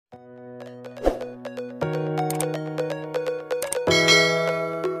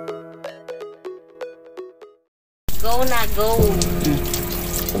Go na, go.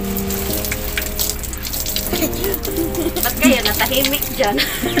 Ba't kayo natahimik dyan?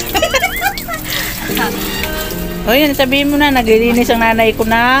 O yun, sabihin mo na, naglilinis ang nanay ko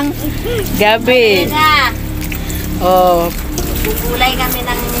ng gabi. Oh. Gugulay kami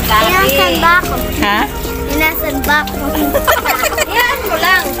ng gabi. Inasan ba ako? Ha? Inasan ba ako? Yan mo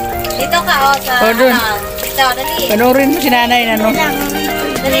lang. Dito ka, o. Sa, dun. Dito, dali. Panoorin mo si nanay na no?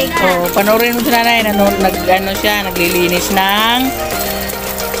 Dali ka. Oh, panoorin mo si nanay na no? Naglilinis ng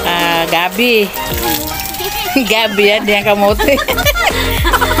gabi. Gabi yan, di ang kamote.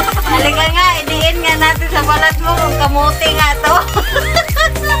 Halika nga, idiin nga natin sa balat mo kung kamote nga to.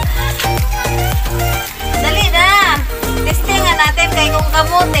 Dali na. Testing nga natin kay kung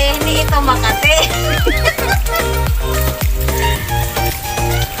kamote, hindi ito makate.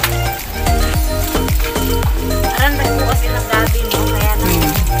 Parang nagbukas ng gabi mo, kaya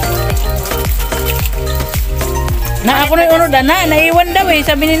Na ako na yung ano na, naiwan daw eh,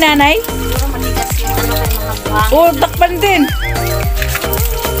 sabi ni nanay. siguro matigas yung ano kay mga buhang. Oh, takpan din.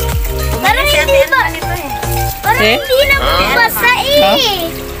 Parang hindi ba? Parang Eh? hindi na mabasa eh.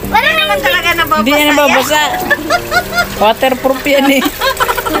 Parang Naman talaga nababasa Hindi yan nababasa. Waterproof yan eh.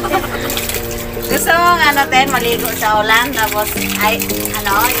 Gusto mo nga natin maligo sa ulan, tapos ay,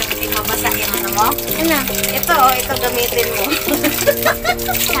 ano, yung hindi mabasa yung ano mo? Ano? Ito, ito gamitin mo.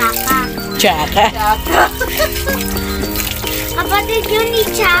 Tsaka. Tsaka. Kapatid yun ni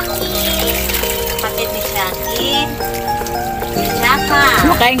Chucky. Kapatid ni Shaki. Tsaka.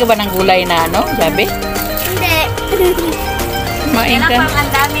 Makain ka ba ng gulay na ano, gabi? Hindi. Kumain Kaya ka. lang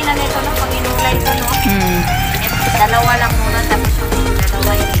ang dami na nito, no? Pag inulay ito, no? Dalawa lang muna, tapos yung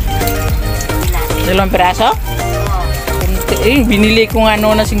dalawa yung natin. Dalawang piraso? Oo. Eh, binili ko nga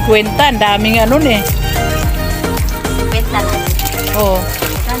noon na 50. Ang daming ano eh. Benta na. Oo.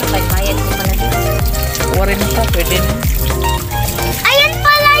 Saan ba? Bayad ko pala dito. Warin pa, pwede na. Ayan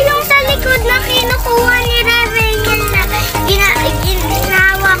pala yung sa likod na kinukuha ni Raven na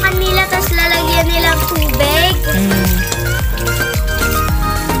ginahawakan nila tapos lalagyan nilang tubig.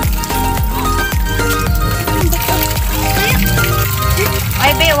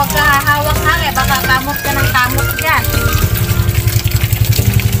 Ay, be, huwag ka hahawak hangin. Baka kamot ka ng kamot dyan.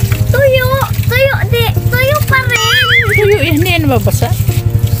 Tuyo! Tuyo! Tuyo pa rin! Tuyo, hindi yan nababasa.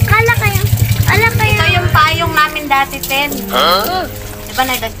 Kala kayo. Ito yung payong namin dati, Ten. Diba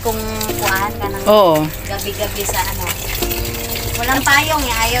nagdagkong kuhaan ka ng Oo. gabi-gabi sa ano. Walang payong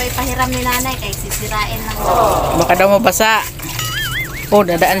eh. Ayaw ipahiram ni nanay kaya sisirain lang. Baka daw mabasa. Oh,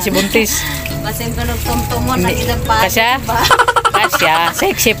 dadaan si Buntis. Basin tunog tumtumon ng ilang payong. Kasya? Kasya.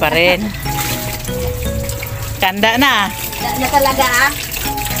 Sexy pa rin. Tanda na. Na talaga ah.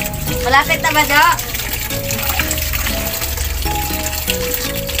 Malapit na ba, Jo?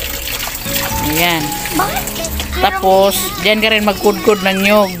 Ayan. Bakit? Tapos, dyan ka rin magkudkod ng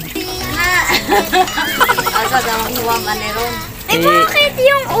nyog. Asa daw ang huwam aniron. Eh, bakit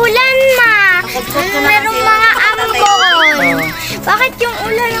yung ulan, ma? Merong mga ambon. Bakit yung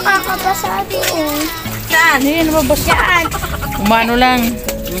ulan nakakabasa doon? Saan? Hindi yan nababasa. Umano lang.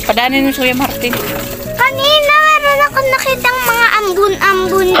 Padanin mo si Kuya Martin. Kanina meron ako nakitang mga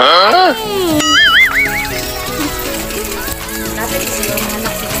ambon-ambon. Lapit siya yung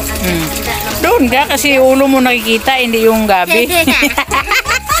anak ko. Doon ka kasi ulo mo nakikita, hindi yung gabi.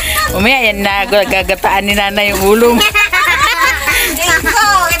 Umaya yan na gagataan ni nanay yung ulo mo. Ito,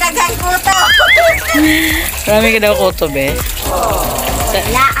 kinagang kuto. Marami ka daw kuto, be.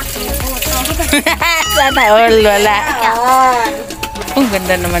 Wala akong puto. Sana all, wala. Oh,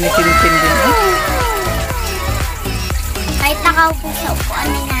 ganda naman ni Tintin din. Kahit nakaupo sa upuan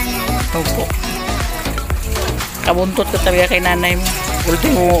ni nanay. Opo. Kabuntot ka talaga kay nanay mo.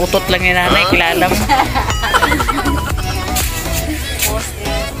 Ultimo utot lang ni nanay, kilala mo.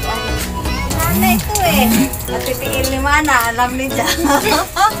 Nanay ito eh. Natitiil ni Mana, alam ni Diyan.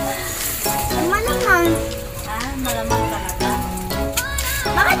 Malamang. Ah, malamang talaga.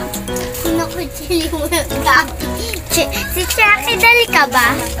 Bakit? Kinukutsili mo yung gabi. Si Chucky, dali ka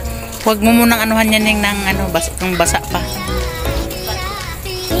ba? Huwag mo munang anuhan yan yung ano, basa pa.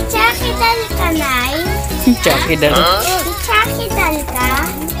 Si Chucky, dali ka, Nay. Chucky daw. Si Chucky, dali ka.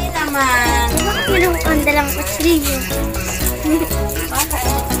 Hindi naman. Bakit meron kang dalang kutsilyo?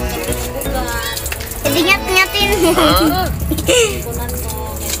 Ingat-ingatin mo. Kunan mo,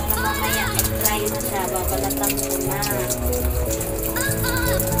 may para mamaya i-try na siya, babalatan ko na.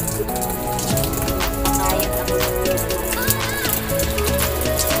 Sayang ako.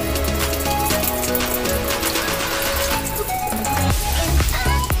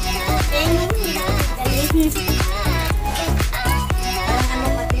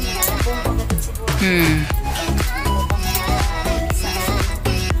 Hmm.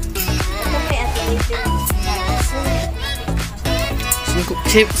 Ito kay Ate Gaide.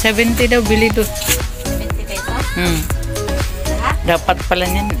 70 daw bili to. 20 pesos. Hmm. Lahat? Dapat pala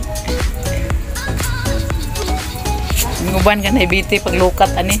niyan. Nguban ka na ibiti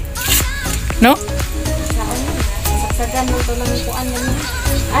paglukat ani. No? Sagsagan mo ito lang yung kuan yan.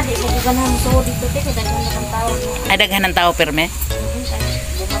 Di mo ganahan mo dito. Kaya daghan na kang tao. Ay, daghan ng tao perme.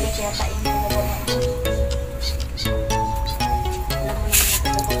 Bumalik kaya tayo mo.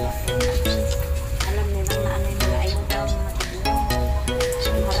 Alam nila na ano yung mga ayaw daw mga tigulang.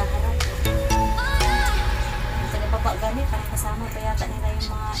 Harap-harap. Sa baba gani, parang kasama pa yata nila yung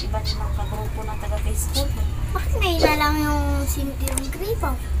mga iba't ibang kagrupo ng taga-Facebook. Bakit naila lang yung simple yung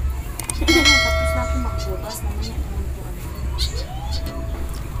gripo? Tapos na ako magbukas naman yan.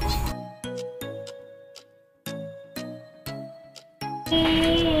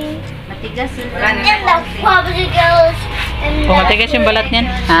 Matigas yun. And the popsicles. And Kung matigas yung balat niyan.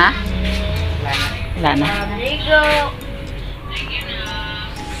 Ha? Wala na. There you go.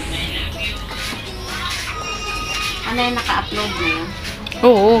 Ano yung naka-upload na yun?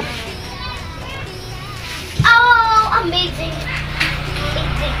 Oo. Oh, amazing.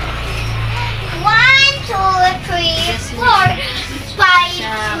 Amazing. 1, 2, 3, 4, 5.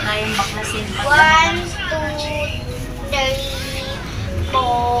 Siya kayang baklasin. 1, 2, 3,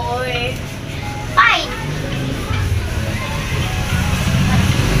 4, 5.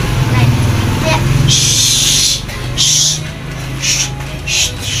 Shh. Shh. Shh.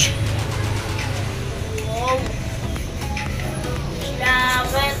 Shh. Wow.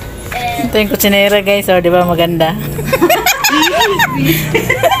 11 Ito yung kutsinera guys. O, di ba maganda?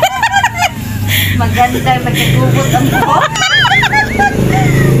 Maganda, nagkagubot ang buhok.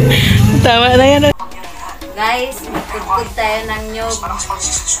 Tama na yan. Guys, magkudkod tayo ng nyog.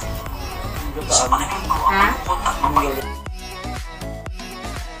 Ha?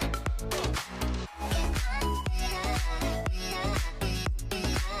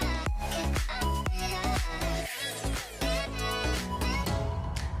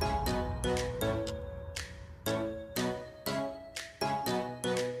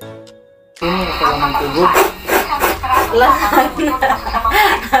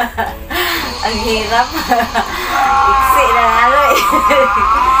 Ang hirap. Iksi na ano eh.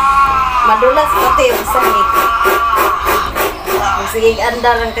 Madulas pati yung sangik. Sige,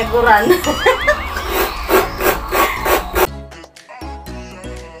 andar ang kaguran.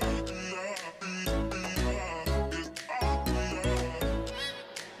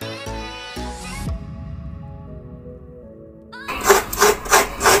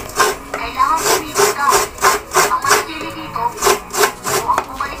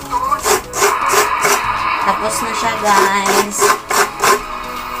 Tapos na siya, guys.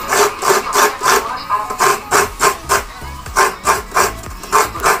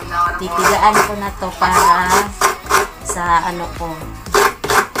 Titigaan ko na to para sa ano ko,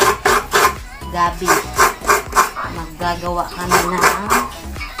 Gabi. Maggagawa kami ng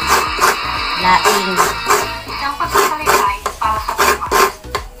laing.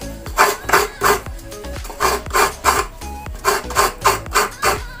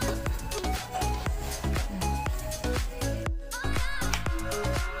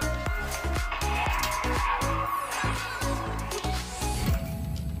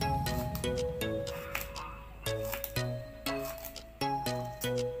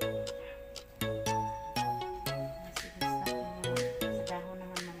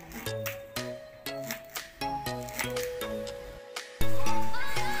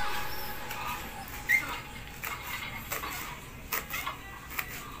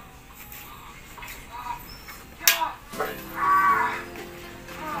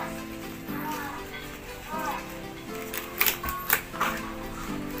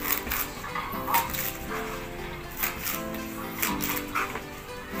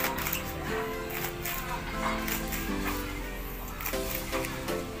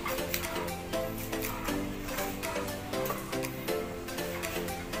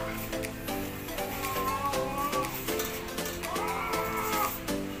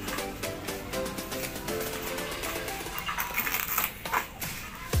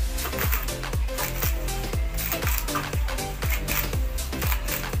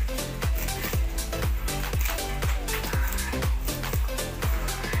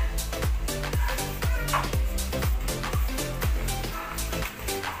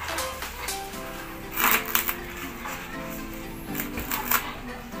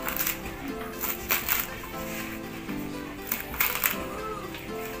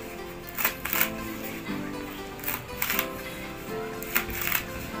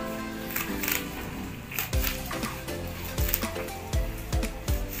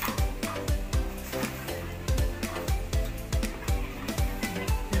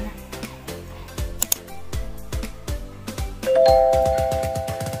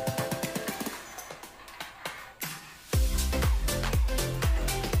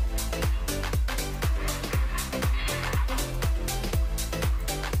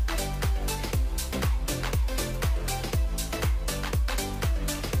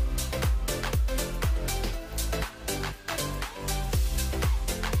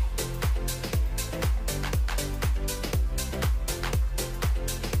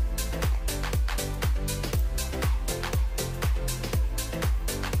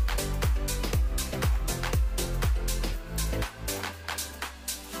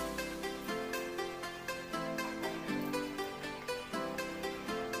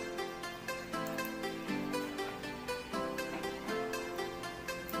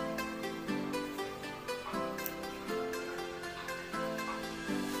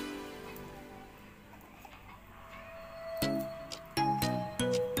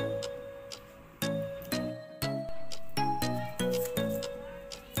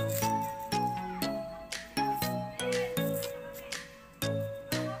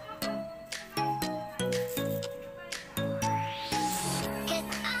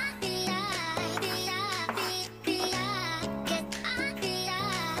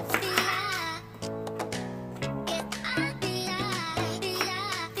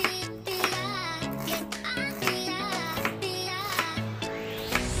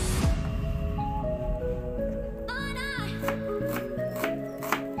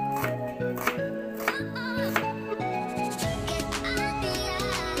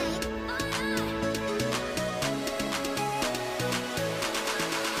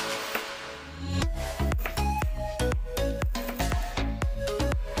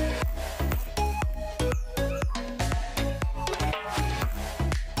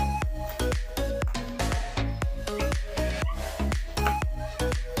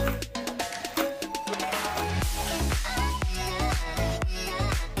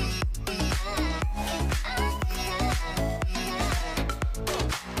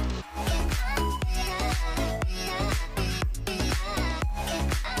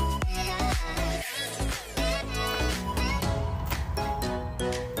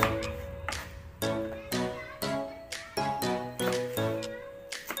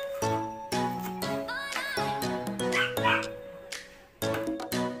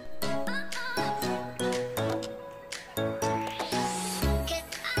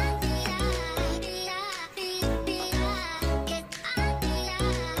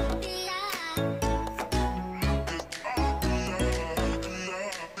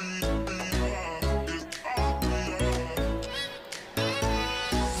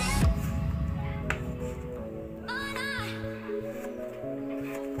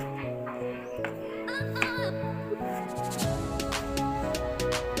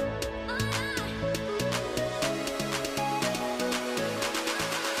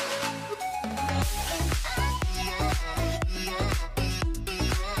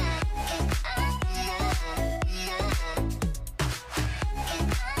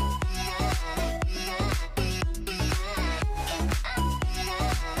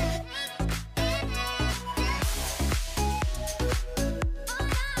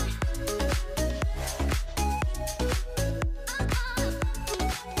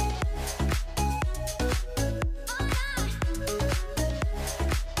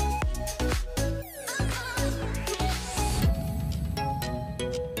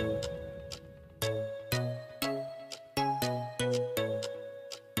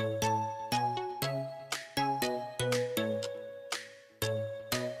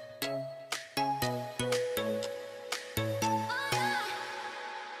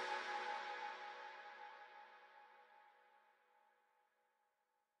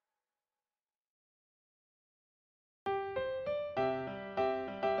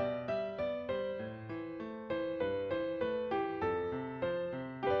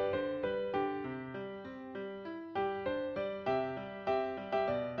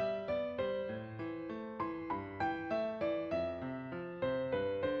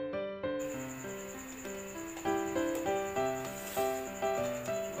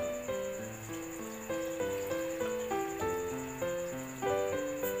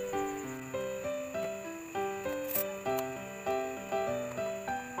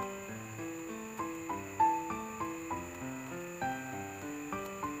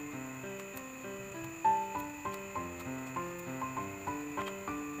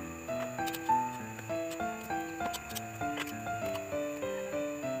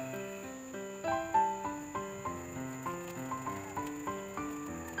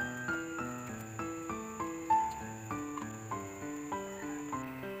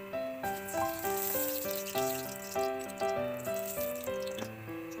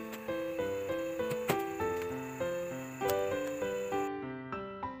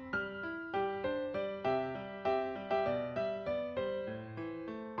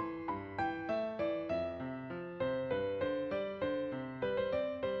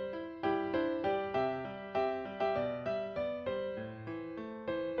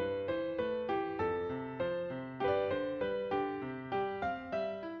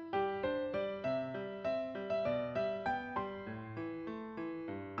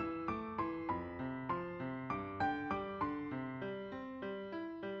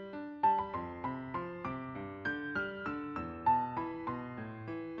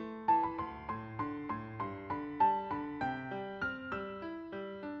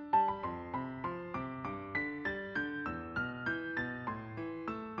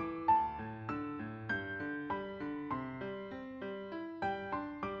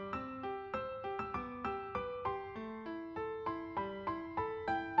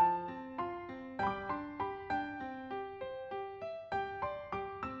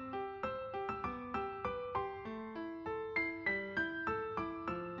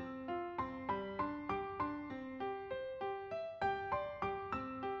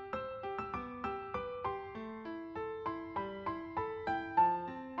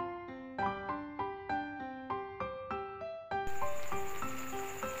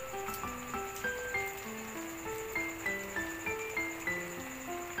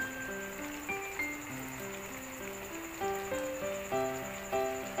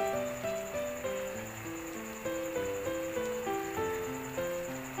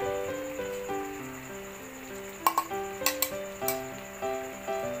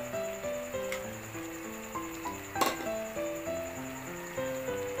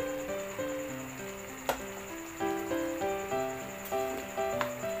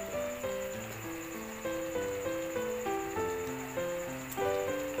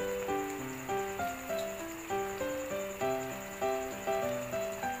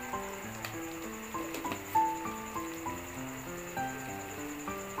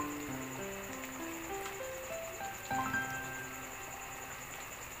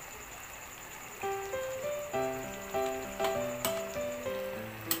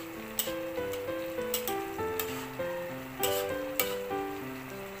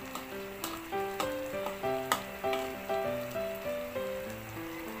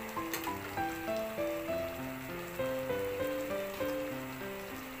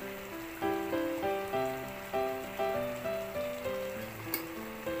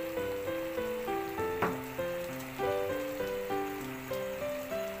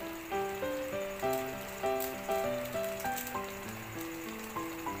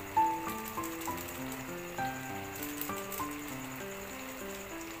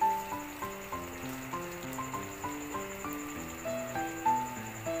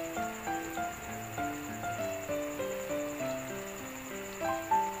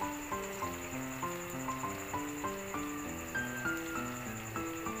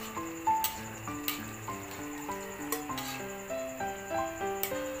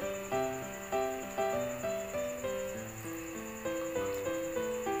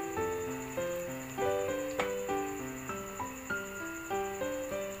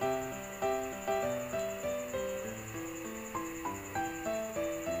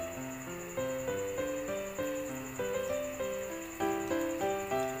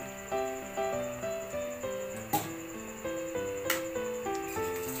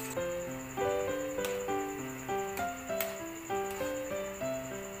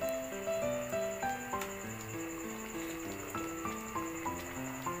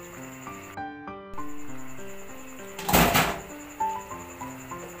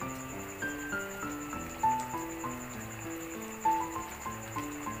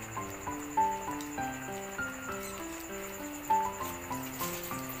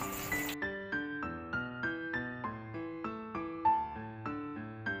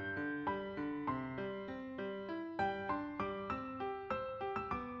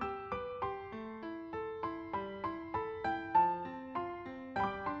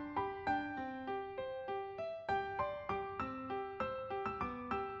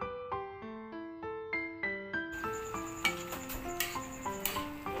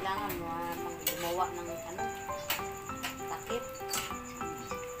 Kailangan mo gumawa ng takip.